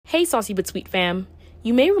Hey, Saucy But Sweet fam.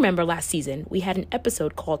 You may remember last season we had an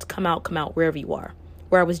episode called Come Out, Wherever You Are,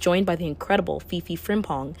 where I was joined by the incredible Fifi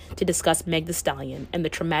Frimpong to discuss Meg Thee Stallion and the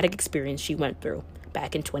traumatic experience she went through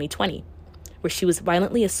back in 2020, where she was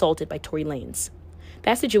violently assaulted by Tory Lanez.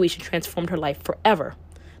 That situation transformed her life forever,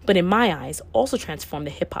 but in my eyes also transformed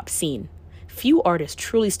the hip-hop scene. Few artists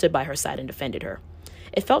truly stood by her side and defended her.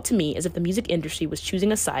 It felt to me as if the music industry was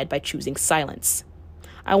choosing a side by choosing silence.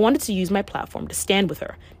 I wanted to use my platform to stand with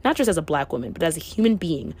her, not just as a black woman, but as a human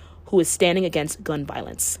being who is standing against gun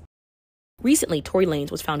violence. Recently, Tory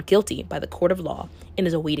Lanez was found guilty by the court of law and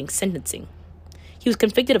is awaiting sentencing. He was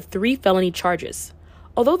convicted of 3 felony charges.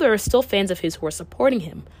 Although there are still fans of his who are supporting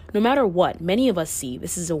him, no matter what, many of us see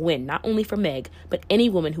this is a win not only for Meg, but any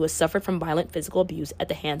woman who has suffered from violent physical abuse at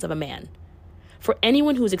the hands of a man. For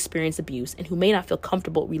anyone who has experienced abuse and who may not feel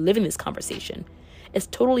comfortable reliving this conversation, it's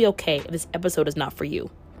totally okay if this episode is not for you,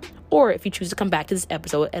 or if you choose to come back to this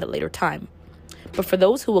episode at a later time. But for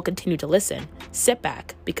those who will continue to listen, sit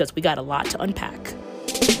back because we got a lot to unpack.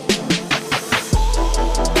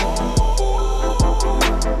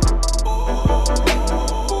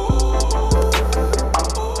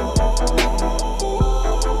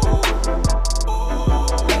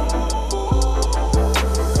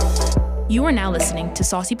 You are now listening to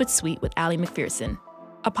Saucy But Sweet with Allie McPherson,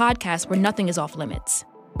 a podcast where nothing is off limits,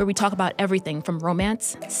 where we talk about everything from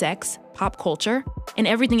romance, sex, pop culture, and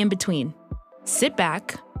everything in between. Sit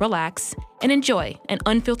back, relax, and enjoy an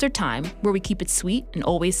unfiltered time where we keep it sweet and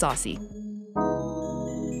always saucy.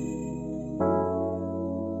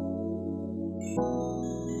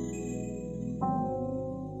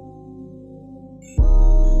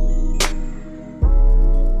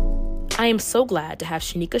 I am so glad to have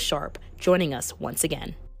Shanika Sharp joining us once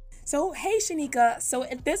again. So, hey, Shanika. So,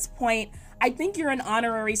 at this point, I think you're an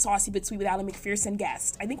honorary Saucy But Sweet with Allie McPherson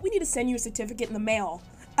guest. I think we need to send you a certificate in the mail.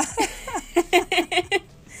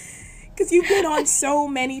 Because you've been on so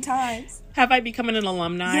many times. Have I become an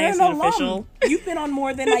alumni? You're as an alum. official? You've been on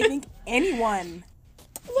more than I think anyone.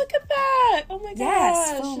 Look at that. Oh my gosh.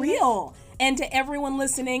 Yes, for real. And to everyone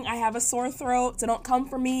listening, I have a sore throat, so don't come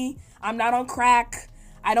for me. I'm not on crack.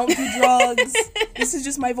 I don't do drugs. This is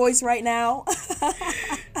just my voice right now.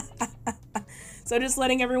 So just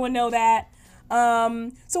letting everyone know that.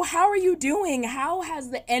 So how are you doing? How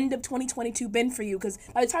has the end of 2022 been for you? Because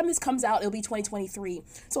by the time this comes out, it'll be 2023.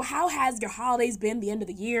 So how has your holidays been, the end of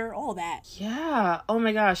the year, all that? Yeah. Oh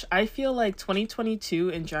my gosh. I feel like 2022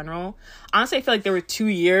 in general, honestly, I feel like there were 2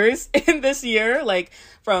 years in this year. Like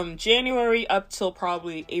from January up till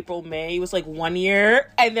probably April, May was like 1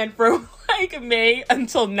 year. And then from like May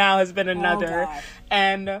until now has been another. Oh,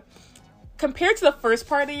 and compared to the first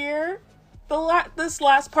part of the year, this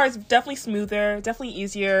last part is definitely smoother, definitely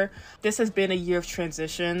easier. This has been a year of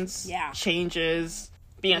transitions, changes,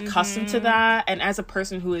 being accustomed to that. And as a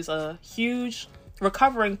person who is a huge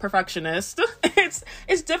recovering perfectionist,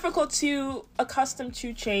 it's difficult to accustom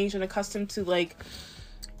to change and accustomed to like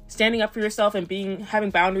standing up for yourself and having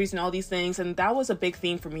boundaries and all these things. And that was a big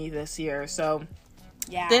theme for me this year. So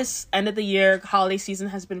this end of the year holiday season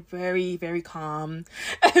has been very, very calm,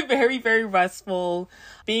 very, very restful.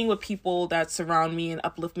 Being with people that surround me and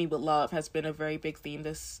uplift me with love has been a very big theme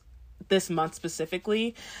this month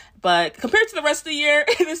specifically. But compared to the rest of the year,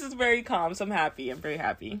 this is very calm. So I'm happy. I'm very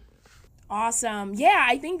happy. Awesome. Yeah,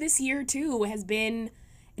 I think this year too has been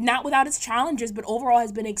not without its challenges, but overall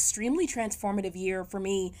has been an extremely transformative year for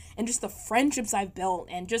me, and just the friendships I've built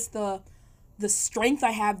and just the strength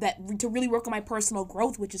I have to really work on my personal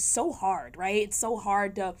growth, which is so hard, right? It's so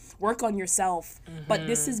hard to work on yourself. But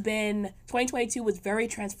this has been, 2022 was very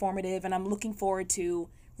transformative, and I'm looking forward to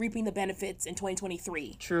reaping the benefits in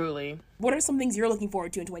 2023. Truly. What are some things you're looking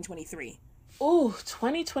forward to in 2023? Oh,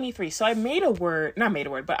 2023. So I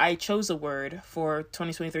I chose a word for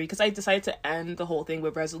 2023 because I decided to end the whole thing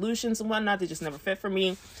with resolutions and whatnot. They just never fit for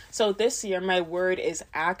me. So this year, my word is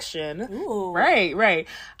action. Ooh. Right.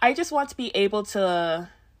 I just want to be able to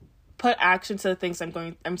put action to the things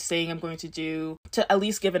I'm saying I'm going to do, to at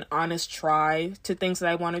least give an honest try to things that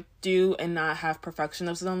I want to do and not have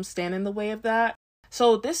perfectionism stand in the way of that.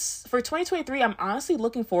 So for 2023, I'm honestly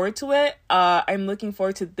looking forward to it. I'm looking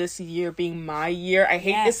forward to this year being my year.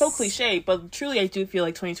 It's so cliche, but truly I do feel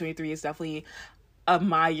like 2023 is definitely a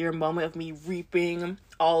my year moment of me reaping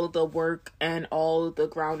all the work and all the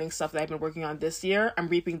grounding stuff that I've been working on this year. I'm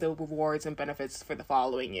reaping the rewards and benefits for the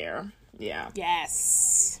following year. Yeah.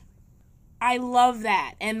 Yes. I love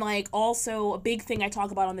that. And like also a big thing I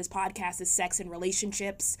talk about on this podcast is sex and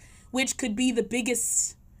relationships, which could be the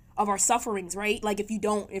biggest our sufferings, right? Like if you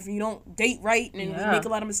don't date right and you make a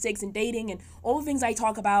lot of mistakes in dating and all the things I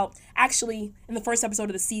talk about. Actually, in the first episode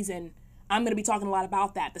of the season, I'm going to be talking a lot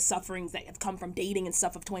about that, the sufferings that have come from dating and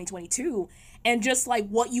stuff of 2022. And just like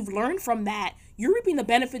what you've learned from that, you're reaping the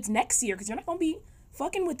benefits next year because you're not going to be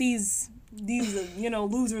fucking with these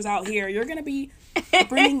losers out here. You're going to be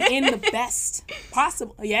bringing in the best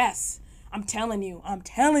possible. Yes, I'm telling you.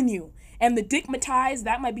 And the dickmatize,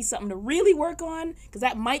 that might be something to really work on because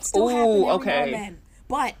that might still happen every now and then.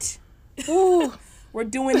 But we're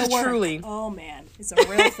doing the work. Truly. Oh, man. It's a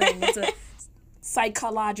real thing. It's a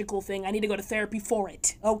psychological thing. I need to go to therapy for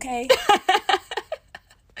it, okay?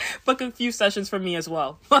 Book a few sessions for me as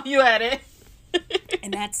well while you at it.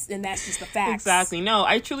 and that's just the facts. Exactly. No,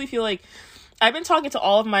 I truly feel like I've been talking to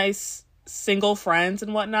all of my single friends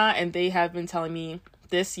and whatnot, and they have been telling me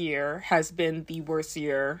this year has been the worst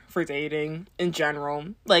year for dating in general.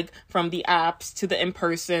 Like from the apps to the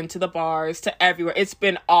in-person to the bars to everywhere. It's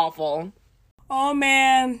been awful. Oh,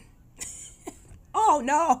 man. Oh,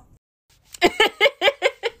 no.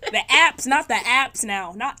 The apps, not the apps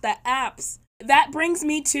now. Not the apps. That brings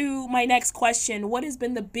me to my next question. What has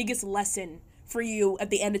been the biggest lesson for you at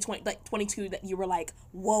the end of 22 that you were like,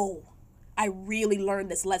 whoa, I really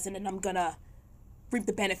learned this lesson and I'm gonna reap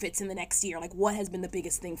the benefits in the next year? Like, what has been the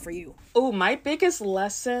biggest thing for you? Oh, my biggest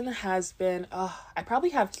lesson has been, I probably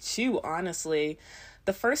have two, honestly.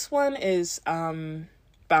 The first one is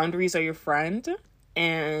boundaries are your friend.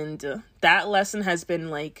 And that lesson has been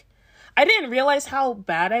like, I didn't realize how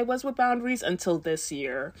bad I was with boundaries until this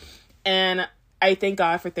year. And I thank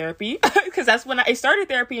God for therapy because that's when I started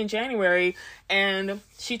therapy in January. And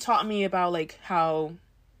she taught me about like how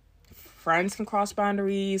friends can cross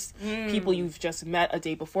boundaries. People you've just met a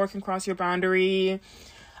day before can cross your boundary.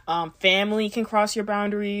 Family can cross your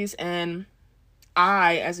boundaries. And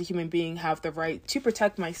I, as a human being, have the right to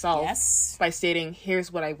protect myself by stating,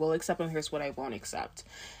 here's what I will accept and here's what I won't accept.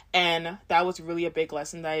 And that was really a big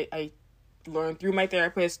lesson that I learned through my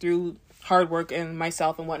therapist, through hard work and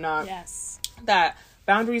myself and whatnot. Yes. That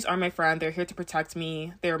boundaries are my friend. They're here to protect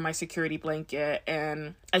me. They're my security blanket.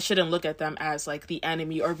 And I shouldn't look at them as like the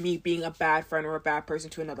enemy or me being a bad friend or a bad person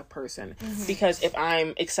to another person. Mm-hmm. Because if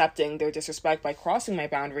I'm accepting their disrespect by crossing my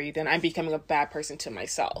boundary, then I'm becoming a bad person to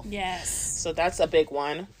myself. Yes. So that's a big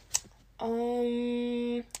one.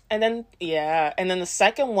 And then the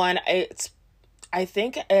second one, I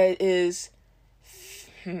think it is,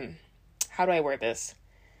 how do I word this?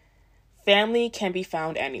 Family can be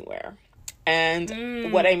found anywhere.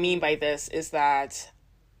 And what I mean by this is that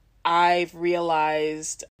I've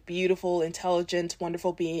realized beautiful, intelligent,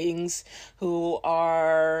 wonderful beings who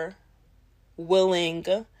are willing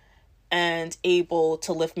and able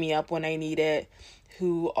to lift me up when I need it,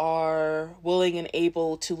 who are willing and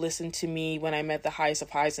able to listen to me when I'm at the highest of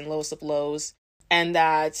highs and lowest of lows, and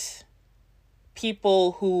that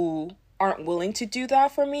people who aren't willing to do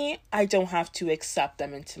that for me, I don't have to accept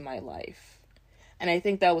them into my life. And I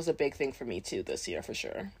think that was a big thing for me too this year, for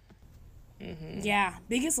sure. Mm-hmm. Yeah,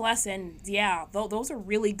 biggest lesson. Yeah, those are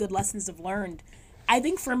really good lessons I've learned. I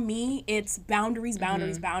think for me, it's boundaries,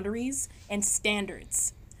 and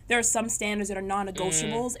standards. There are some standards that are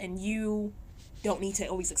non-negotiables, and you don't need to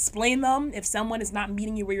always explain them. If someone is not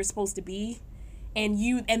meeting you where you're supposed to be, and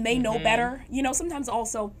they know better, sometimes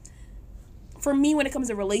also, for me, when it comes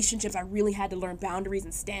to relationships, I really had to learn boundaries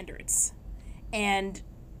and standards. And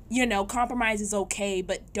compromise is okay,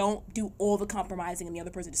 but don't do all the compromising and the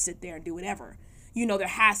other person to sit there and do whatever. There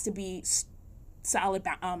has to be solid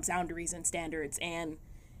boundaries and standards, and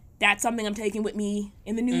that's something I'm taking with me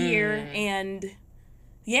in the new year. And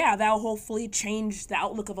yeah, that'll hopefully change the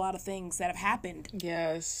outlook of a lot of things that have happened.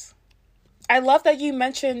 Yes. I love that you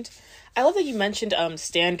mentioned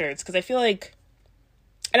standards, because I feel like,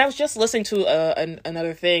 and I was just listening to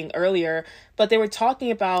another thing earlier, but they were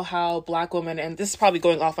talking about how Black women, and this is probably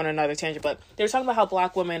going off on another tangent, but they were talking about how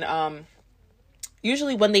Black women,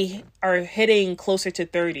 usually when they are hitting closer to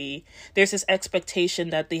 30, there's this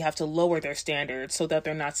expectation that they have to lower their standards so that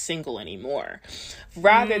they're not single anymore.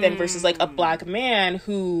 Rather than versus like a Black man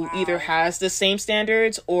who either has the same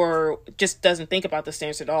standards or just doesn't think about the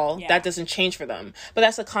standards at all. Yeah. That doesn't change for them. But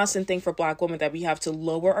that's a constant thing for Black women, that we have to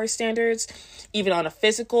lower our standards, even on a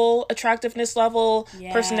physical attractiveness level,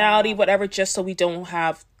 personality, whatever, just so we don't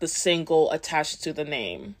have the single attached to the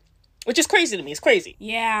name. Which is crazy to me. It's crazy.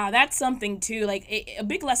 Yeah, that's something too. Like a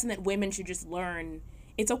big lesson that women should just learn.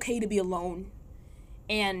 It's okay to be alone,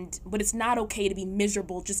 but it's not okay to be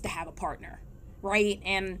miserable just to have a partner, right?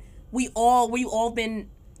 And we've all been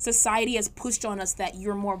society has pushed on us that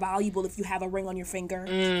you're more valuable if you have a ring on your finger,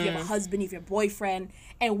 if you have a husband, if you have a boyfriend,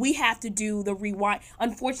 and we have to do the rewind.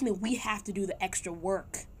 Unfortunately, we have to do the extra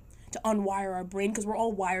work to unwire our brain because we're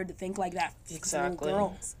all wired to think like that. Exactly. Little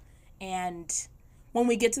girls. And when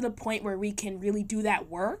we get to the point where we can really do that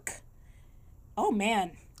work, oh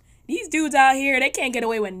man, these dudes out here, they can't get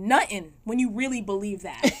away with nothing when you really believe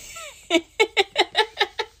that.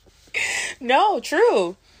 No,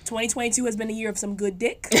 true. 2022 has been a year of some good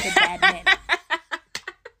dick, good bad men.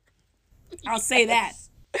 I'll say that.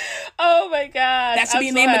 Oh my God. That should be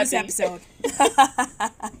the name of this episode.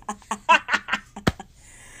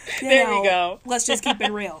 There we go. Let's just keep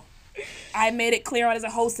it real. I made it clear as a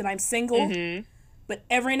host that I'm single. But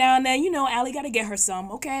every now and then, Allie got to get her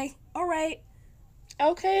some. Okay? All right.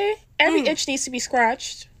 Okay. Every itch needs to be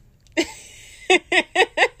scratched.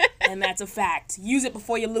 And that's a fact. Use it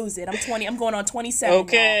before you lose it. I'm 20. I'm going on 27.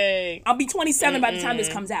 Okay. Now. I'll be 27 by the time this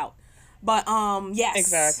comes out. But, yes.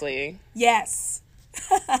 Exactly. Yes.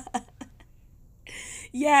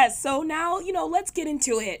 Yes. So now, let's get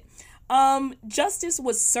into it. Justice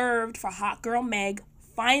was served for Hot Girl Meg.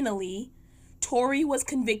 Finally, Tory was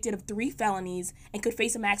convicted of 3 felonies and could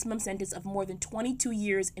face a maximum sentence of more than 22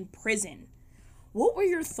 years in prison. What were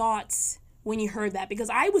your thoughts when you heard that? Because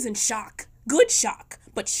I was in shock. Good shock,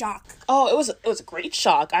 but shock. Oh, it was a great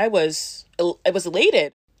shock. I was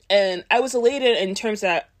elated. And I was elated in terms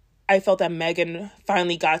that I felt that Megan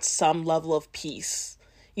finally got some level of peace.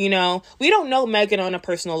 We don't know Megan on a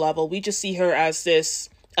personal level. We just see her as this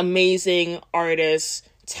amazing artist,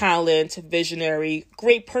 talent, visionary,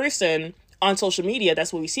 great person on social media.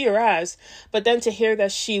 That's what we see her as. But then to hear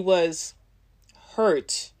that she was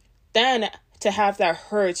hurt, then to have that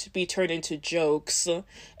hurt be turned into jokes, and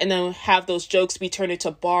then have those jokes be turned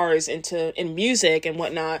into bars, in music and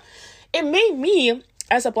whatnot, it made me,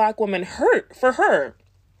 as a Black woman, hurt for her.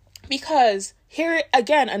 Because here,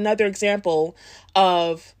 again, another example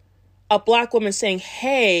of a Black woman saying,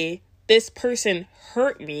 hey, this person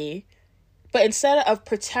hurt me. But instead of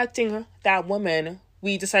protecting that woman,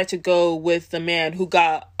 we decided to go with the man who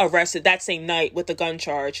got arrested that same night with the gun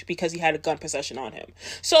charge because he had a gun possession on him.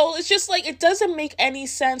 So it's just like, it doesn't make any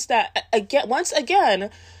sense that, once again,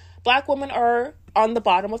 Black women are on the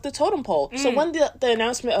bottom of the totem pole. So when the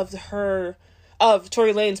announcement of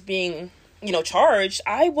Tory Lanez being, charged,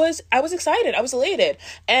 I was excited. I was elated.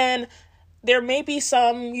 And there may be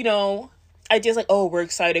some, ideas like, oh, we're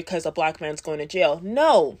excited because a Black man's going to jail.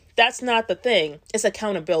 No, that's not the thing. It's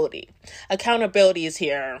accountability. Accountability is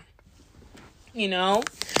here.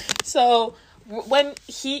 So when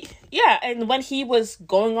he was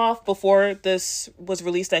going off before this was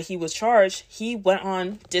released that he was charged, he went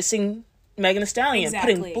on dissing Megan Thee Stallion,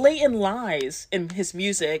 putting blatant lies in his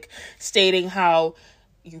music, stating how,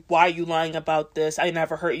 why are you lying about this? I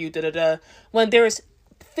never hurt you, da-da-da. When there's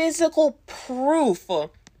physical proof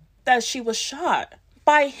that she was shot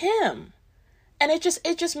by him. And it just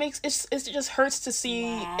hurts to see.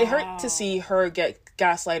 Wow. It hurt to see her get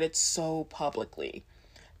gaslighted so publicly.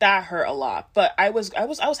 That hurt a lot. But I was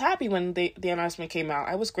happy when the announcement came out.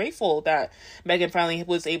 I was grateful that Megan finally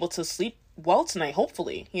was able to sleep well tonight,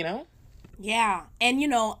 hopefully, Yeah. And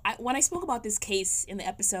when I spoke about this case in the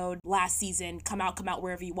episode last season, Come Out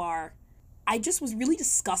Wherever You Are, I just was really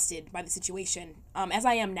disgusted by the situation, as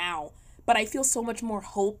I am now. But I feel so much more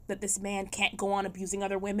hope that this man can't go on abusing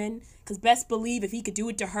other women. Because best believe if he could do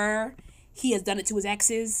it to her, he has done it to his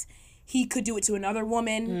exes. He could do it to another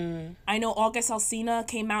woman. I know August Alsina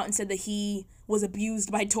came out and said that he was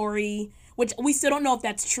abused by Tory, which we still don't know if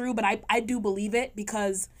that's true, but I do believe it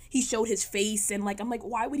because he showed his face and I'm like,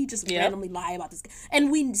 why would he just randomly lie about this?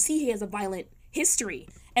 And we see he has a violent history.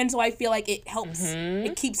 And so I feel like it helps.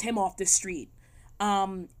 It keeps him off the street.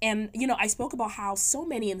 And, I spoke about how so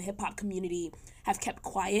many in the hip-hop community have kept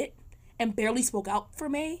quiet and barely spoke out for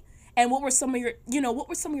May. And what were some of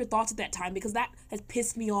your thoughts at that time? Because that has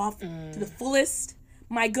pissed me off to the fullest.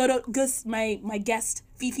 My guest,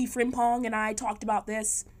 Fifi Frimpong, and I talked about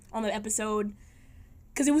this on the episode.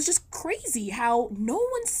 Because it was just crazy how no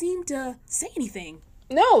one seemed to say anything.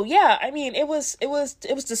 No, yeah. I mean, it was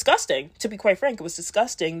disgusting. To be quite frank, it was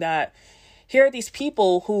disgusting that here are these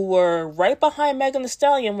people who were right behind Megan Thee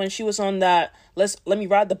Stallion when she was on that let me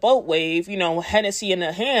ride the boat wave, Hennessy in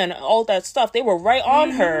the hand, all that stuff. They were right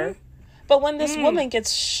on her. But when this woman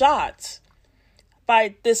gets shot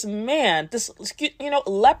by this man, this,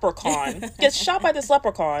 leprechaun, gets shot by this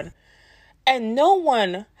leprechaun, and no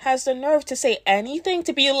one has the nerve to say anything,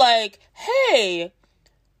 to be like, hey,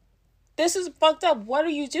 this is fucked up. What are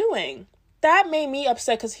you doing? that made me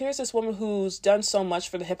upset, because here's this woman who's done so much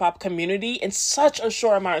for the hip-hop community in such a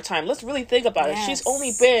short amount of time. Let's really think about it. She's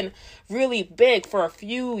only been really big for a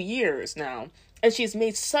few years now, and she's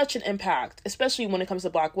made such an impact, especially when it comes to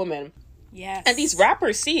Black women. Yes. And these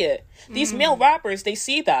rappers see it. These male rappers, they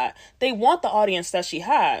see that. They want the audience that she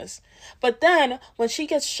has. But then, when she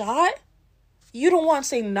gets shot, you don't want to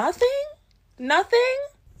say nothing? Nothing?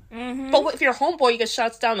 Mm-hmm. But if your homeboy gets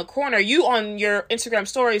shot down the corner, you on your Instagram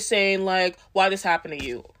story saying, like, why this happened to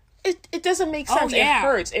you? It doesn't make sense. It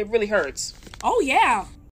hurts. It really hurts. Oh, yeah.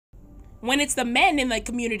 When it's the men in the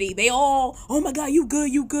community, they all, oh my God, you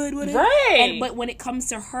good, whatever. Right. But when it comes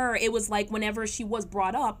to her, it was like whenever she was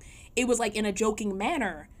brought up, it was like in a joking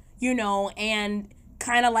manner, you know, and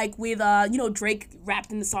kind of like with, Drake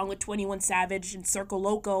rapped in the song with 21 Savage and Circo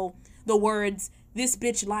Loco, the words, this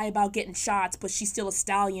bitch lie about getting shots, but she's still a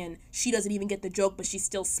stallion. She doesn't even get the joke, but she's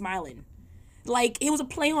still smiling. Like, it was a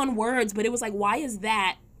play on words, but it was like, why is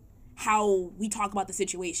that how we talk about the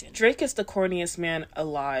situation? Drake is the corniest man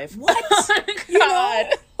alive. What? Oh, God.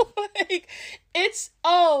 Like, it's,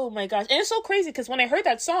 oh my gosh. And it's so crazy, because when I heard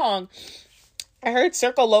that song, I heard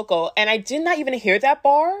Circo Loco, and I did not even hear that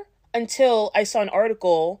bar until I saw an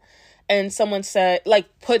article, and someone said,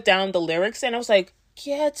 like, put down the lyrics, and I was like,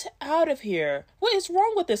 get out of here. What is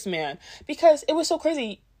wrong with this man? Because it was so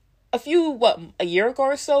crazy. A year ago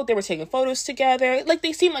or so, they were taking photos together. Like,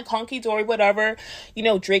 they seem like honky-dory, whatever. You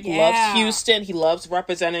know, Drake loves Houston. He loves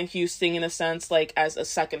representing Houston in a sense, like, as a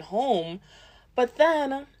second home. But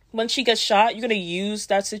then, when she gets shot, you're going to use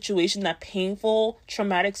that situation, that painful,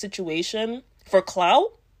 traumatic situation, for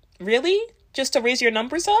clout? Really? Just to raise your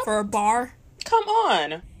numbers up? For a bar? Come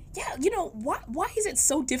on. Yeah, you know, why is it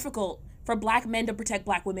so difficult for Black men to protect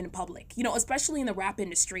Black women in public, you know, especially in the rap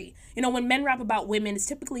industry? You know, when men rap about women, it's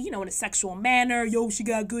typically, you know, in a sexual manner. Yo, she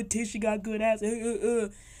got good tits, she got good ass.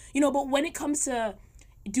 You know, but when it comes to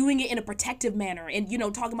doing it in a protective manner and, you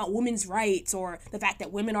know, talking about women's rights or the fact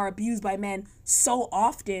that women are abused by men so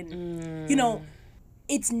often, you know,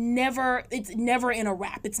 it's never in a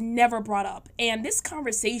rap. It's never brought up. And this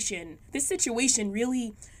situation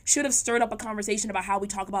really should have stirred up a conversation about how we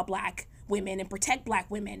talk about Black women and protect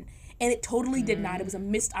Black women. And it totally did not. It was a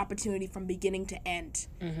missed opportunity from beginning to end.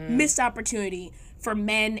 Missed opportunity for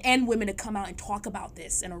men and women to come out and talk about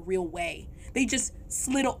this in a real way. They just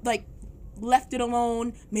left it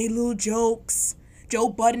alone, made little jokes. Joe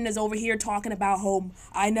Budden is over here talking about how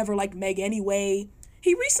I never liked Meg anyway.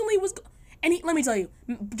 He recently was, and let me tell you,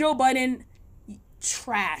 Joe Budden,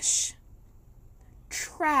 trash.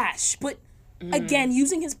 But again,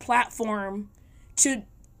 using his platform to,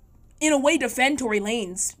 in a way, defend Tory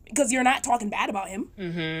Lanez, because you're not talking bad about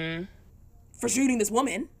him for shooting this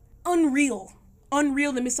woman. Unreal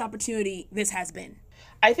the missed opportunity this has been.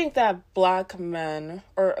 I think that Black men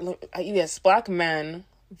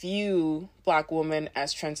view Black women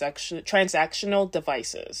as transactional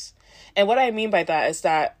devices. And what I mean by that is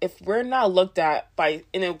that if we're not looked at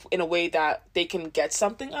in a way that they can get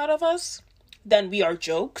something out of us, then we are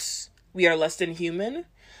jokes. We are less than human.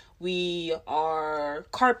 We are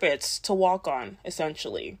carpets to walk on,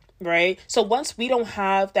 essentially, right? So once we don't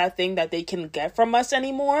have that thing that they can get from us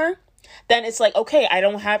anymore, then it's like, okay, I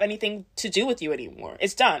don't have anything to do with you anymore.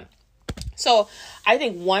 It's done. So I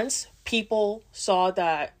think once people saw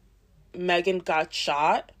that Megan got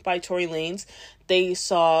shot by Tory Lanez, they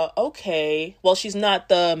saw, okay, well, she's not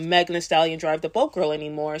the Megan Thee Stallion Drive the Boat girl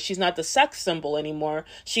anymore. She's not the sex symbol anymore.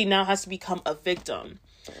 She now has to become a victim.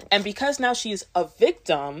 And because now she's a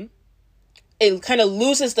victim, it kind of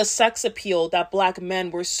loses the sex appeal that Black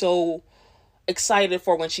men were so excited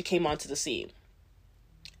for when she came onto the scene.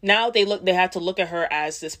 Now they have to look at her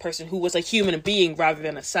as this person who was a human being rather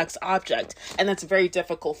than a sex object. And that's very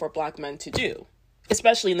difficult for Black men to do,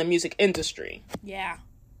 especially in the music industry. Yeah,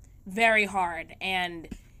 very hard. And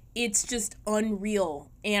it's just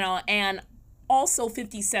unreal, you know, and also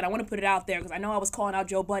 50 Cent, I want to put it out there because I know I was calling out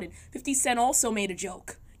Joe Budden. 50 Cent also made a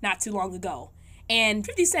joke not too long ago. And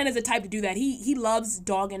 50 Cent is the type to do that. He loves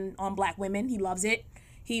dogging on Black women. He loves it.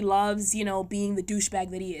 He loves, you know, being the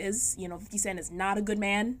douchebag that he is. You know, 50 Cent is not a good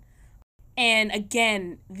man. And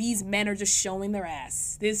again, these men are just showing their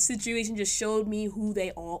ass. This situation just showed me who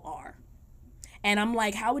they all are. And I'm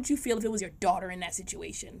like, how would you feel if it was your daughter in that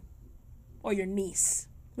situation? Or your niece?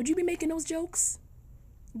 Would you be making those jokes?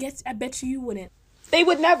 I bet you wouldn't. They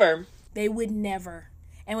would never. They would never.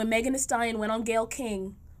 And when Megan Thee Stallion went on Gayle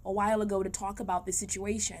King a while ago to talk about this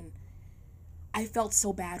situation, I felt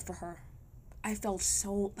so bad for her. I felt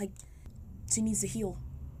so like she needs to heal.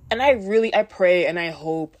 And I pray and I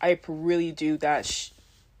hope, I really do that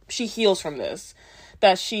she heals from this.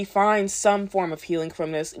 that she finds some form of healing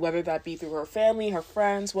from this, whether that be through her family, her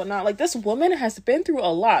friends, whatnot. Like, this woman has been through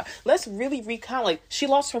a lot. Let's really recount. Like, she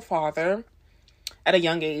lost her father at a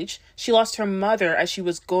young age. She lost her mother as she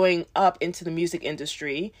was going up into the music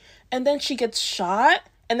industry. And then she gets shot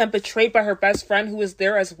and then betrayed by her best friend who was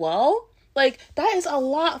there as well. Like, that is a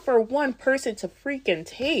lot for one person to freaking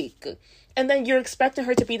take. And then you're expecting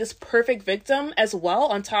her to be this perfect victim as well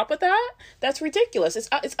on top of that? That's ridiculous.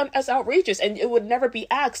 It's outrageous. And it would never be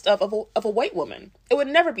asked of a white woman. It would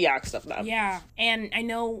never be asked of them. Yeah. And I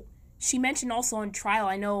know she mentioned also on trial,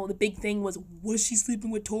 I know the big thing was she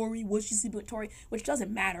sleeping with Tory? Was she sleeping with Tory? Which doesn't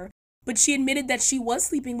matter. But she admitted that she was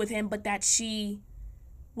sleeping with him, but that she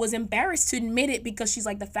was embarrassed to admit it because she's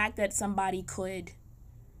like, the fact that somebody could,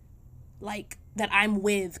 like, that I'm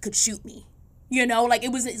with could shoot me. You know, like,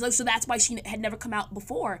 it was, so that's why she had never come out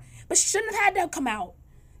before. But she shouldn't have had to come out.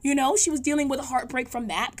 You know, she was dealing with a heartbreak from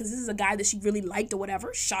that because this is a guy that she really liked or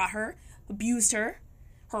whatever, shot her, abused her.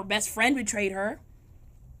 Her best friend betrayed her.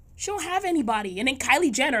 She don't have anybody. And then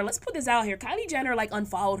Kylie Jenner, let's put this out here. Kylie Jenner, like,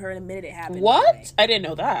 unfollowed her the minute it happened. What? I didn't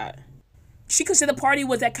know that. She could say the party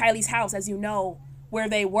was at Kylie's house, as you know, where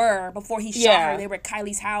they were before he shot her. They were at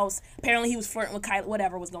Kylie's house. Apparently he was flirting with Kylie,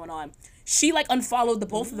 whatever was going on. She, like, unfollowed the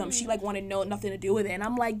both of them. She, like, wanted nothing to do with it. And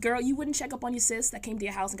I'm like, girl, you wouldn't check up on your sis that came to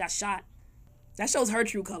your house and got shot. That shows her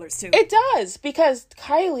true colors, too. It does, because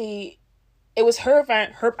Kylie, it was her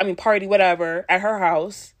event, party, whatever, at her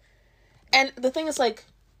house. And the thing is, like,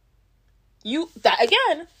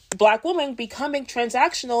 again, Black woman becoming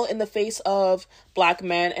transactional in the face of Black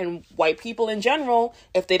men and white people in general.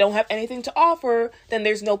 If they don't have anything to offer, then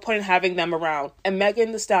there's no point in having them around. And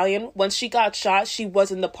Megan Thee Stallion, once she got shot, she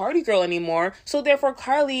wasn't the party girl anymore. So therefore,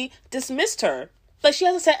 Kylie dismissed her. Like, she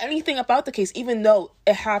hasn't said anything about the case, even though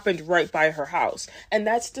it happened right by her house. And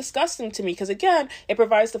that's disgusting to me, because again, it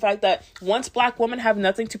provides the fact that once Black women have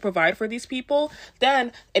nothing to provide for these people,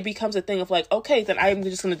 then it becomes a thing of like, okay, then I'm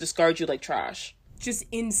just going to discard you like trash. Just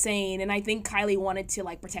insane. And I think Kylie wanted to,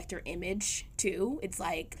 like, protect her image too. It's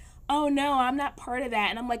like, oh no, I'm not part of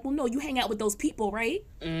that. And I'm like, well, no, you hang out with those people, right?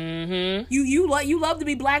 Mm-hmm. You love to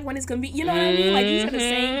be Black when it's convenient. You know what I mean? Like, these are the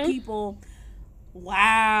same people.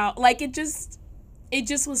 Wow. Like, it just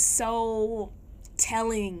was so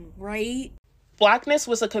telling, right? Blackness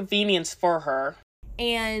was a convenience for her.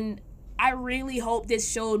 And I really hope this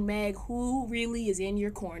showed Meg who really is in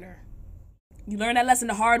your corner. You learn that lesson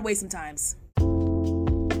the hard way sometimes.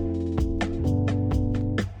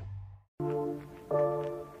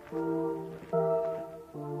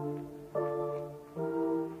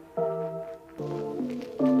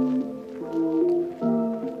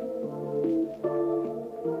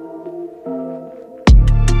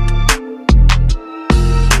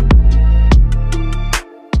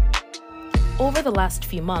 Over the last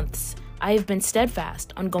few months, I have been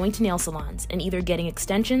steadfast on going to nail salons and either getting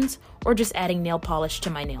extensions or just adding nail polish to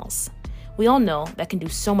my nails. We all know that can do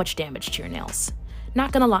so much damage to your nails.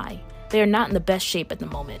 Not gonna lie, they are not in the best shape at the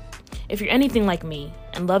moment. If you're anything like me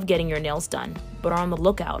and love getting your nails done, but are on the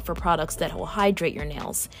lookout for products that will hydrate your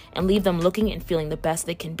nails and leave them looking and feeling the best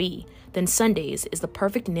they can be, then Sundays is the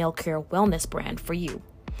perfect nail care wellness brand for you.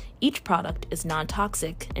 Each product is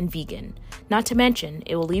non-toxic and vegan. Not to mention,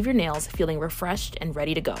 it will leave your nails feeling refreshed and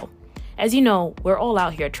ready to go. As you know, we're all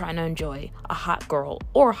out here trying to enjoy a hot girl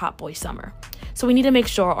or hot boy summer, so we need to make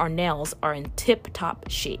sure our nails are in tip-top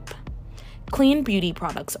shape. Clean beauty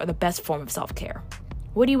products are the best form of self-care.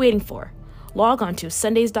 What are you waiting for? Log on to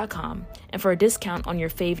Sundays.com, and for a discount on your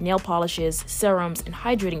fave nail polishes, serums, and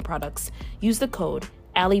hydrating products, use the code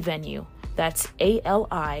ALIVENUE. That's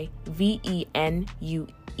ALIVENUE.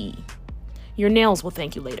 Your nails will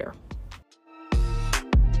thank you later.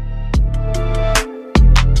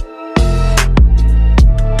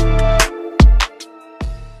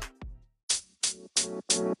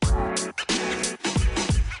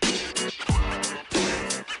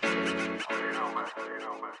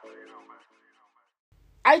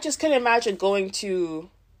 I just couldn't imagine going to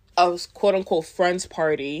a quote-unquote friend's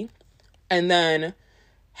party and then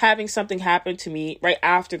having something happen to me right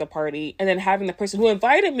after the party, and then having the person who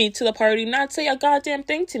invited me to the party not say a goddamn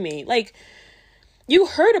thing to me. Like, you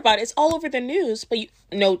heard about it. It's all over the news, but you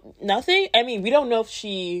know nothing. I mean, we don't know if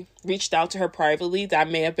she reached out to her privately. That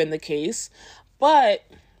may have been the case. But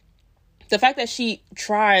the fact that she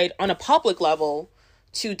tried on a public level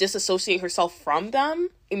to disassociate herself from them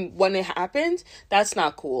when it happened, that's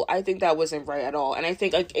not cool. I think that wasn't right at all. And I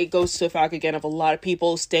think it goes to the fact, again, of a lot of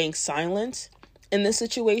people staying silent in this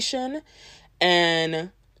situation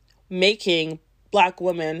and making Black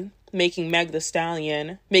women, making Meg Thee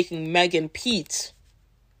Stallion, making Megan Pete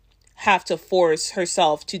have to force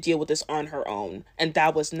herself to deal with this on her own. And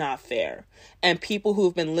that was not fair. And people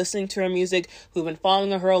who've been listening to her music, who've been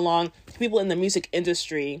following her along, people in the music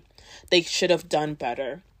industry, they should have done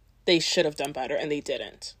better. They should have done better, and they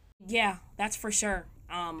didn't. Yeah, that's for sure.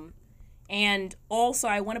 And also,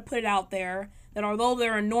 I want to put it out there that although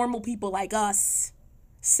there are normal people like us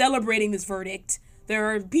celebrating this verdict,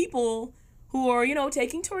 there are people who are,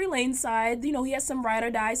 taking Tory Lane's side. He has some ride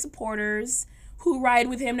or die supporters who ride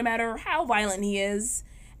with him no matter how violent he is.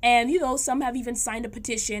 And, some have even signed a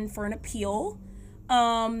petition for an appeal.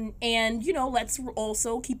 And, let's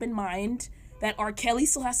also keep in mind that R. Kelly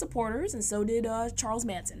still has supporters, and so did Charles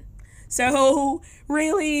Manson. So,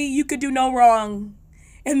 really, you could do no wrong.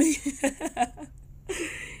 And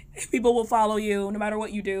people will follow you no matter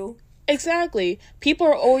what you do. Exactly. People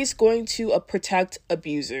are always going to protect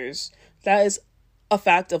abusers. That is a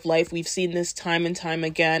fact of life. We've seen this time and time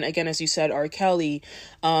again. Again, as you said, R. Kelly,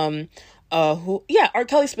 R.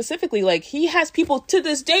 Kelly specifically, like, he has people to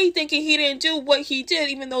this day thinking he didn't do what he did,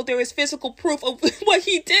 even though there is physical proof of what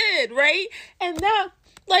he did, right? And that,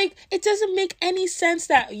 like, it doesn't make any sense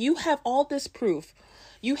that you have all this proof.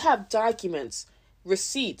 You have documents,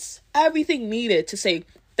 receipts, everything needed to say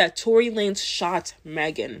that Tory Lanez shot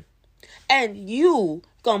Megan. And you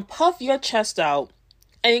gonna puff your chest out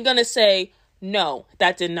and you're gonna say, no,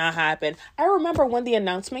 that did not happen. I remember when the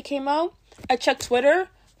announcement came out, I checked Twitter.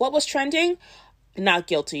 What was trending? Not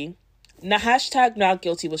guilty. Hashtag not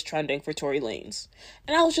guilty was trending for Tory Lanez.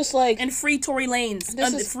 And I was just like... And free Tory Lanez.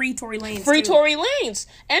 Free Tory Lanez, Free too. Tory Lanez.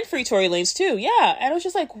 And free Tory Lanez, too. Yeah. And I was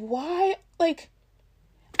just like, why? Like,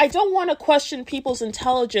 I don't want to question people's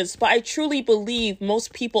intelligence, but I truly believe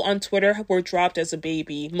most people on Twitter were dropped as a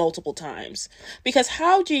baby multiple times. Because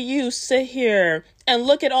how do you sit here and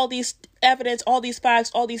look at all these evidence, all these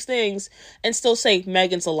facts, all these things, and still say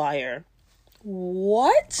Megan's a liar?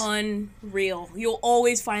 What? Unreal. You'll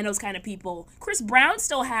always find those kind of people. Chris Brown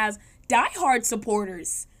still has diehard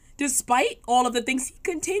supporters, despite all of the things he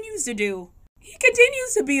continues to do. He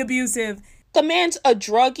continues to be abusive. The man's a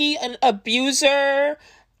druggie, an abuser,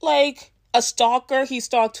 like a stalker. He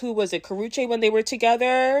stalked, who was it, Karrueche, when they were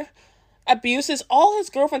together? Abuses. All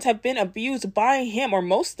his girlfriends have been abused by him, or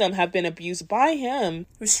most of them have been abused by him.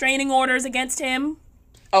 Restraining orders against him.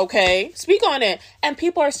 Okay, speak on it. And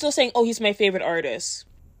people are still saying, oh, he's my favorite artist.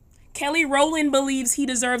 Kelly Rowland believes he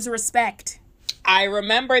deserves respect. I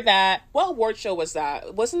remember that. What award show was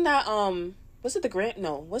that? Wasn't that, was it the Grammy?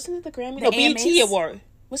 No, wasn't it the Grammy? No, BET Award.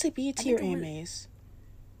 Was it BET or AMAs?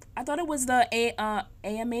 I thought it was the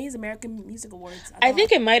AMAs, American Music Awards. I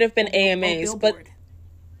think it might have been AMAs, but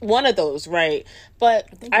one of those, right? But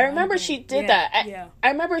I remember she did that. I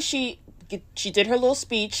remember she did her little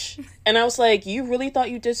speech, and I was like, you really thought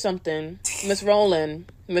you did something, Miss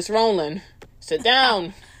Rowland, sit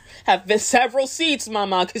down. Have several seats,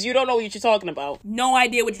 mama, because you don't know what you're talking about. No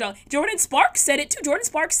idea what you're talking about. Jordan Sparks said it too. Jordan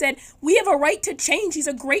Sparks said, we have a right to change. He's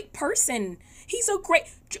a great person. He's a great...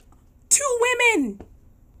 2 women.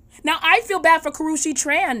 Now, I feel bad for Karrueche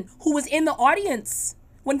Tran, who was in the audience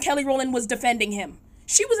when Kelly Rowland was defending him.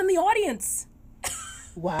 She was in the audience.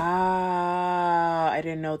 Wow, I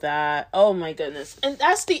didn't know that. Oh my goodness. And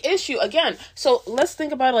that's the issue again. So let's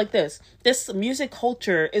think about it like this. This music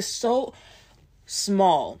culture is so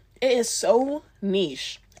small. It is so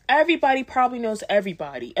niche. Everybody probably knows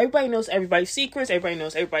everybody. Everybody knows everybody's secrets. Everybody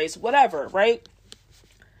knows everybody's whatever, right?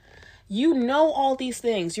 You know all these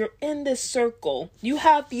things. You're in this circle. You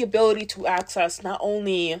have the ability to access not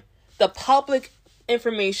only the public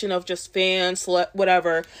information of just fans,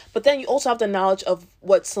 whatever, but then you also have the knowledge of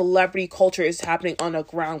what celebrity culture is happening on a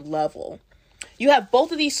ground level. You have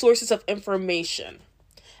both of these sources of information,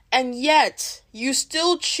 and yet you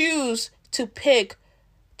still choose to pick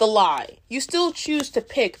the lie. You still choose to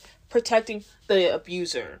pick protecting the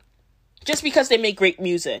abuser just because they make great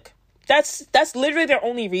music. That's literally their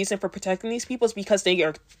only reason for protecting these people, is because they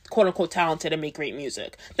are quote unquote talented and make great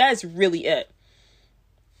music. That is really it.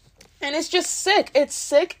 And it's just sick. It's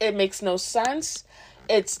sick. It makes no sense.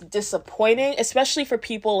 It's disappointing, especially for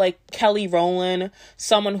people like Kelly Rowland,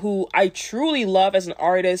 someone who I truly love as an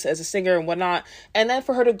artist, as a singer and whatnot. And then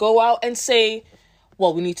for her to go out and say,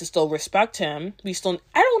 well, we need to still respect him. I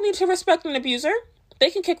don't need to respect an abuser. They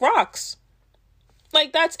can kick rocks.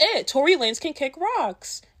 Like, that's it. Tory Lanez can kick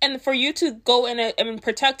rocks. And for you to go in and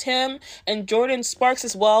protect him, and Jordan Sparks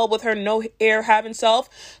as well, with her no hair having self,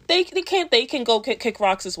 they can go kick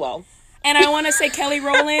rocks as well. And I want to say, Kelly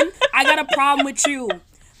Rowland, I got a problem with you,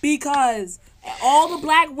 because all the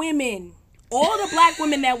black women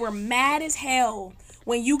that were mad as hell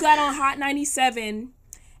when you got on Hot 97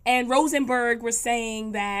 and Rosenberg was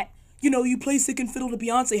saying that you play second fiddle to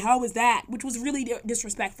Beyonce. How is that? Which was really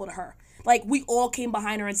disrespectful to her. Like, we all came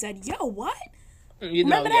behind her and said, yo, what?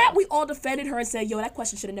 Remember that? Yeah. We all defended her and said, yo, that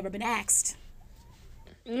question should have never been asked.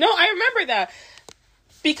 No, I remember that.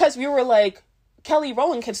 Because we were like, Kelly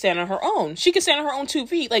Rowland can stand on her own. She can stand on her own 2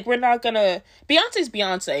 feet. Like, we're not gonna... Beyonce's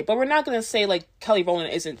Beyonce, but we're not gonna say, like, Kelly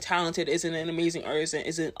Rowland isn't talented, isn't an amazing artist,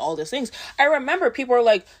 isn't all these things. I remember people were,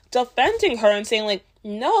 like, defending her and saying, like,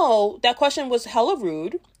 no, that question was hella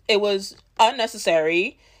rude. It was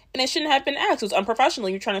unnecessary, and it shouldn't have been asked. It was unprofessional.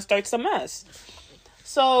 You're trying to start some mess.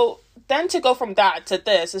 So, then to go from that to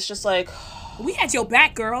this, it's just like... We had your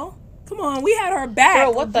back, girl. Come on, we had her back.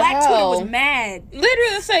 Girl, what the Black hell? Twitter was mad.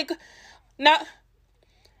 Literally, it's like... Not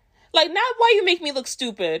why you make me look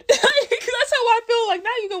stupid. That's how I feel. Like,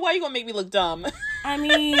 now why you gonna make me look dumb? I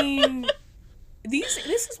mean, this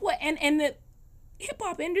is what, and the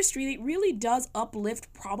hip-hop industry really does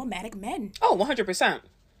uplift problematic men. Oh, 100%.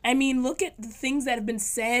 I mean, look at the things that have been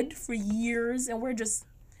said for years, and we're just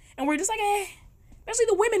like, especially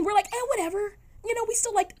the women, we're like, whatever. We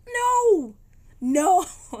still like, no. No.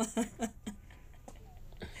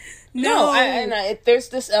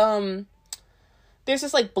 There's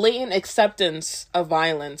this like blatant acceptance of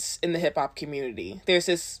violence in the hip hop community. There's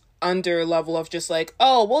this under level of just like,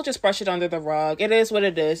 oh, we'll just brush it under the rug. It is what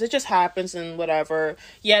it is. It just happens and whatever.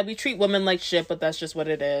 Yeah, we treat women like shit, but that's just what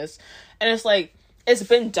it is. And it's like, it's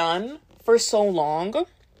been done for so long.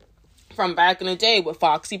 From back in the day with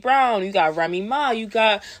Foxy Brown, you got Remy Ma, you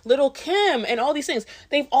got Lil' Kim, and all these things.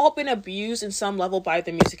 They've all been abused in some level by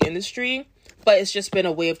the music industry. But it's just been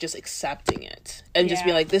a way of just accepting it. And just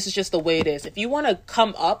being like, this is just the way it is. If you want to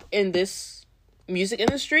come up in this music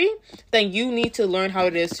industry, then you need to learn how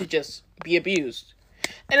it is to just be abused.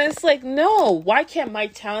 And it's like, no, why can't my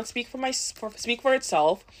talent speak for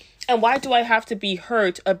itself? And why do I have to be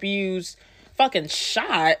hurt, abused, fucking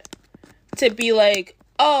shot to be like,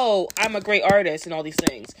 oh, I'm a great artist and all these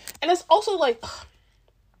things? And it's also like,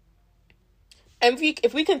 and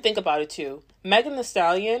if we can think about it too, Megan Thee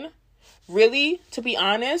Stallion... Really, to be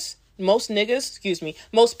honest, most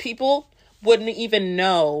people wouldn't even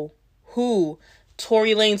know who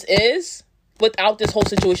Tory Lanez is without this whole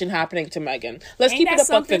situation happening to Megan. Let's keep it a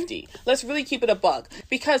buck 50. Let's really keep it a buck.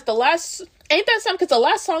 Because the last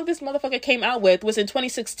song this motherfucker came out with was in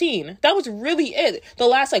 2016. That was really it. The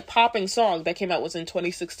last like popping song that came out was in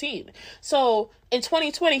 2016. So in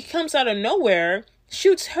 2020, he comes out of nowhere,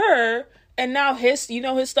 shoots her. And now his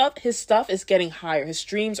stuff is getting higher. His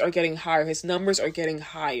streams are getting higher. His numbers are getting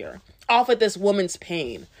higher. Off of this woman's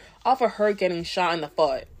pain. Off of her getting shot in the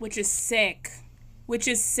foot. Which is sick.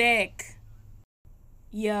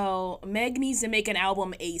 Yo, Meg needs to make an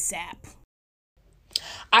album ASAP.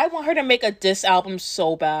 I want her to make a diss album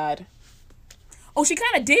so bad. Oh, she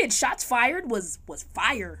kind of did. Shots Fired was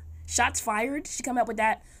fire. Shots Fired. She came up with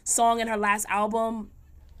that song in her last album.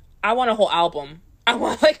 I want a whole album. I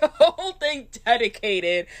want like a whole thing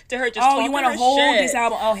dedicated to her just talking her shit. Oh, you want to hold this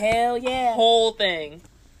album? Oh, hell yeah. Whole thing.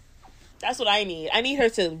 That's what I need. I need her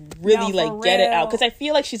to really get it out. Because I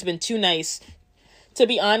feel like she's been too nice. To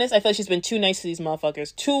be honest, I feel like she's been too nice to these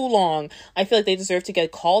motherfuckers. Too long. I feel like they deserve to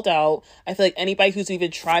get called out. I feel like anybody who's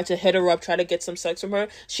even tried to hit her up, try to get some sex from her,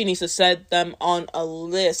 she needs to set them on a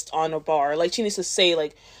list on a bar. Like, she needs to say,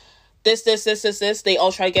 like, this, they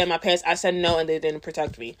all try to get in my pants. I said no, and they didn't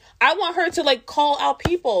protect me. I want her to, like, call out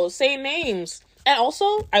people, say names. And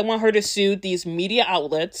also, I want her to sue these media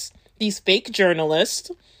outlets, these fake journalists,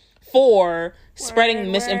 for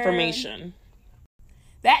spreading misinformation.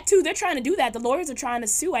 That, too, they're trying to do that. The lawyers are trying to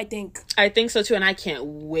sue, I think. I think so, too, and I can't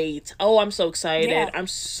wait. Oh, I'm so excited. Yeah. I'm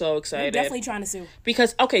so excited. They're definitely trying to sue.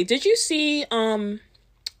 Because, okay, did you see,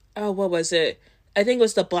 what was it? I think it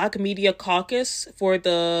was the Black Media Caucus for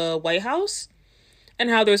the White House, and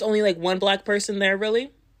how there's only like one Black person there,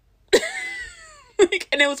 really.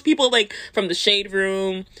 And it was people like from the Shade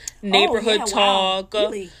Room, Neighborhood Talk. Wow.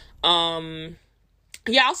 Really?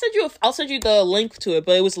 Yeah, I'll send you the link to it,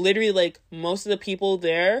 but it was literally like most of the people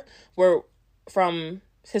there were from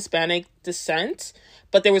Hispanic descent,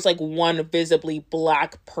 but there was like one visibly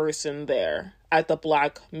Black person there at the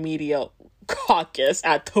Black Media Caucus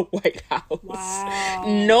at the White House. Wow.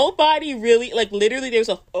 Nobody really, like, literally there was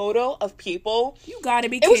a photo of people. You gotta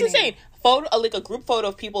be kidding. It was insane. Like a group photo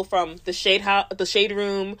of people from the Shade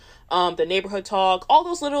Room, the Neighborhood Talk, all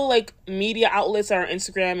those little like media outlets that are on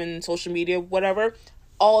Instagram and social media, whatever.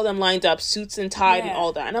 All of them lined up, suits and tied and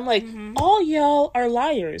all that. And I'm like, all y'all are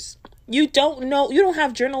liars. You don't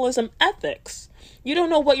have journalism ethics. You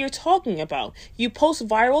don't know what you're talking about. You post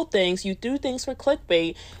viral things. You do things for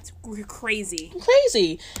clickbait. It's crazy.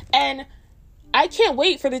 Crazy. And I can't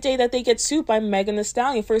wait for the day that they get sued by Megan Thee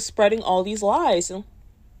Stallion for spreading all these lies.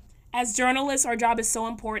 As journalists, our job is so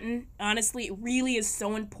important. Honestly, it really is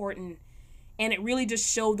so important. And it really just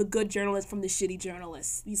showed the good journalists from the shitty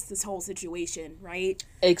journalists. This whole situation, right?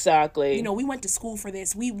 Exactly. You know, we went to school for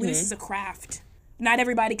this. This is a craft. Not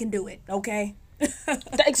everybody can do it, okay?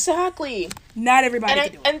 Exactly. Not everybody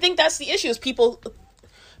can do it. And I think that's the issue is people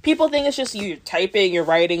think it's just you typing, you're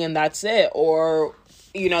writing, and that's it. Or,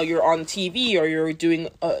 you know, you're on TV or you're doing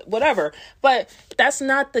whatever. But that's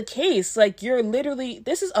not the case. Like, you're literally,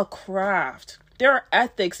 this is a craft. There are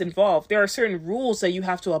ethics involved. There are certain rules that you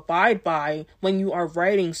have to abide by when you are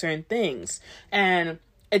writing certain things. And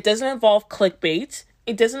it doesn't involve clickbait.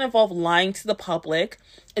 It doesn't involve lying to the public.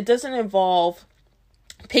 It doesn't involve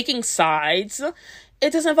picking sides.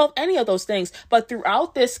 It doesn't involve any of those things. But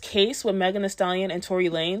throughout this case with Megan Thee Stallion and Tory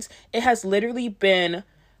Lanez, it has literally been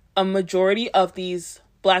a majority of these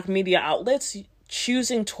Black media outlets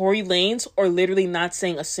choosing Tory Lanez or literally not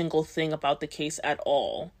saying a single thing about the case at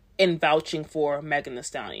all in vouching for Megan Thee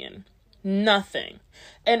Stallion. Nothing.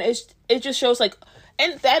 And it just shows like,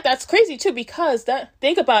 and that's crazy too, because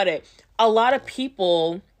think about it. A lot of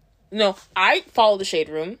people, you know, I follow the Shade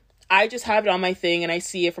Room. I just have it on my thing and I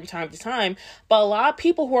see it from time to time. But a lot of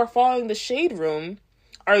people who are following the Shade Room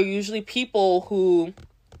are usually people who,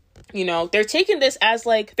 you know, they're taking this as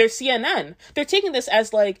like, they're CNN. They're taking this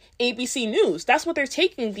as like ABC News. That's what they're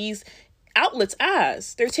taking these outlets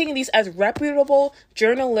as. They're taking these as reputable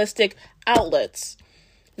journalistic outlets,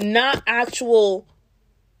 not actual,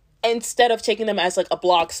 instead of taking them as like a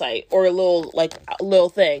blog site or a little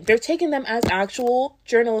thing. They're taking them as actual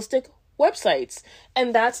journalistic websites.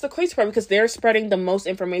 And that's the crazy part, because they're spreading the most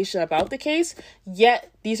information about the case,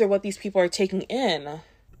 yet these are what these people are taking in.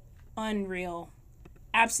 Unreal.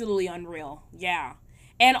 Absolutely unreal. Yeah.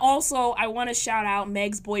 And also, I want to shout out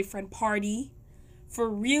Meg's boyfriend, Party, for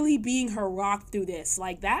really being her rock through this.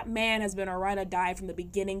 Like, that man has been a ride or die from the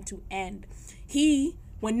beginning to end. He,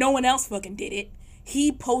 when no one else fucking did it,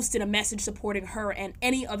 he posted a message supporting her and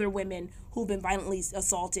any other women who've been violently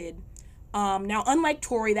assaulted. Now, unlike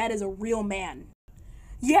Tory, that is a real man.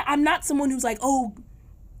 Yeah, I'm not someone who's like, oh,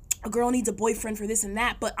 a girl needs a boyfriend for this and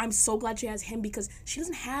that, but I'm so glad she has him because she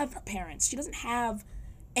doesn't have her parents. She doesn't have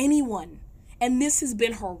anyone. And this has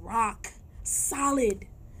been her rock. Solid.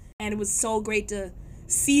 And it was so great to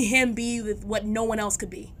see him be with what no one else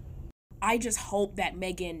could be. I just hope that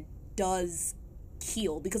Megan does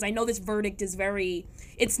heal, because I know this verdict is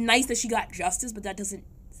it's nice that she got justice, but that doesn't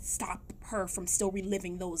stop her from still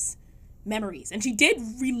reliving those memories. And she did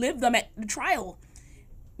relive them at the trial.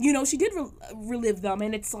 You know, she did relive them,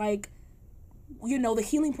 and it's like, you know, the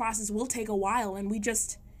healing process will take a while, and we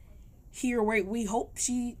just we hope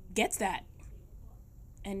she gets that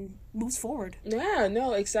and moves forward. Yeah,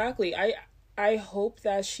 no, exactly. I hope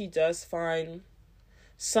that she does find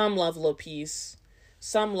some level of peace,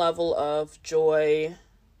 some level of joy,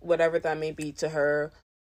 whatever that may be to her.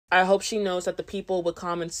 I hope she knows that the people with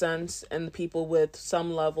common sense and the people with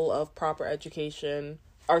some level of proper education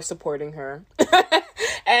are supporting her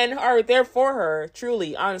and are there for her.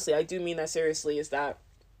 Truly, honestly, I do mean that seriously, is that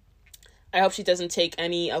I hope she doesn't take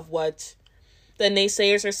any of what the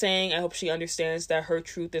naysayers are saying. I hope she understands that her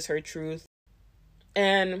truth is her truth.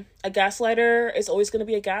 And a gaslighter is always going to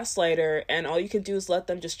be a gaslighter, and all you can do is let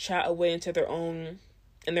them just chat away into their own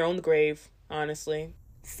grave, honestly.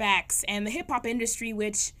 Facts. And the hip-hop industry,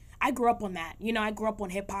 which I grew up on that. You know, I grew up on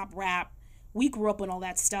hip-hop, rap. We grew up on all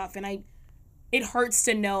that stuff, and it hurts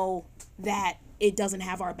to know that it doesn't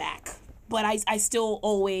have our back. But I still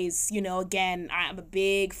always, you know, again, I'm a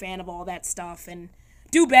big fan of all that stuff, and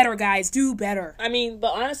do better, guys. Do better. I mean,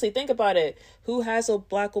 but honestly, think about it. Who has a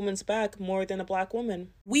Black woman's back more than a Black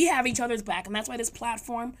woman? We have each other's back, and that's why this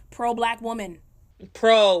platform, pro-Black woman.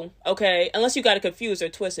 Pro, okay. Unless you got it confused or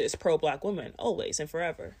twisted, it's pro-Black woman. Always and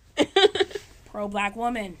forever. Pro-Black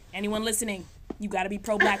woman. Anyone listening, you got to be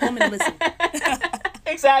pro-Black woman to listen.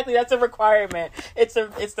 Exactly. That's a requirement. It's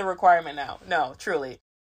the requirement now. No, truly.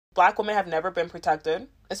 Black women have never been protected,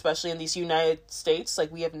 especially in these United States.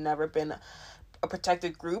 Like, we have never been a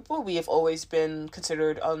protected group. We have always been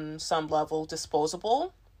considered on some level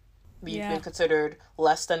disposable. We've been considered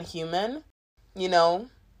less than human. You know,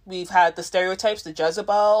 we've had the stereotypes, the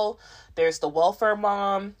Jezebel, there's the welfare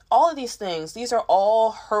mom, all of these things. These are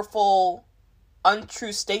all hurtful,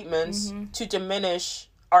 untrue statements to diminish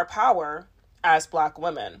our power as Black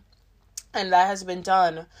women. And that has been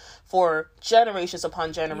done for generations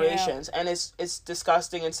upon generations. Yeah. And it's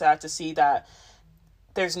disgusting and sad to see that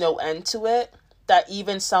there's no end to it. That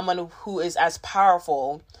even someone who is as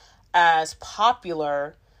powerful, as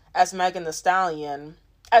popular as Megan Thee Stallion,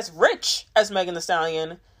 as rich as Megan Thee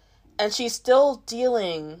Stallion, and she's still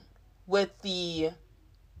dealing with the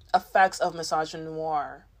effects of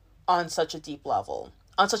misogynoir on such a deep level,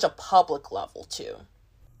 on such a public level too.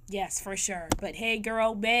 Yes, for sure. But hey,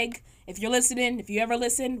 girl, Meg, if you're listening, if you ever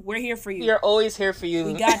listen, we're here for you. We're always here for you.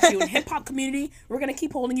 We got you. In the hip-hop community, we're going to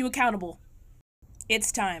keep holding you accountable.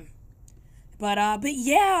 It's time. But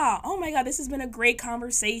yeah, oh my God, this has been a great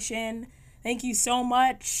conversation. Thank you so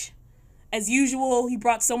much. As usual, you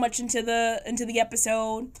brought so much into the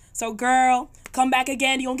episode. So, girl, come back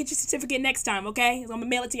again. You're going to get your certificate next time, okay? So I'm going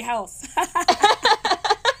to mail it to your house.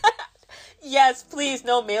 Yes, please,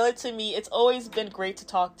 no, mail it to me. It's always been great to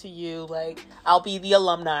talk to you. Like, I'll be the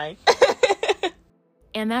alumni.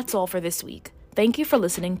 And that's all for this week. Thank you for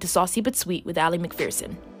listening to Saucy But Sweet with Allie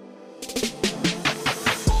McPherson.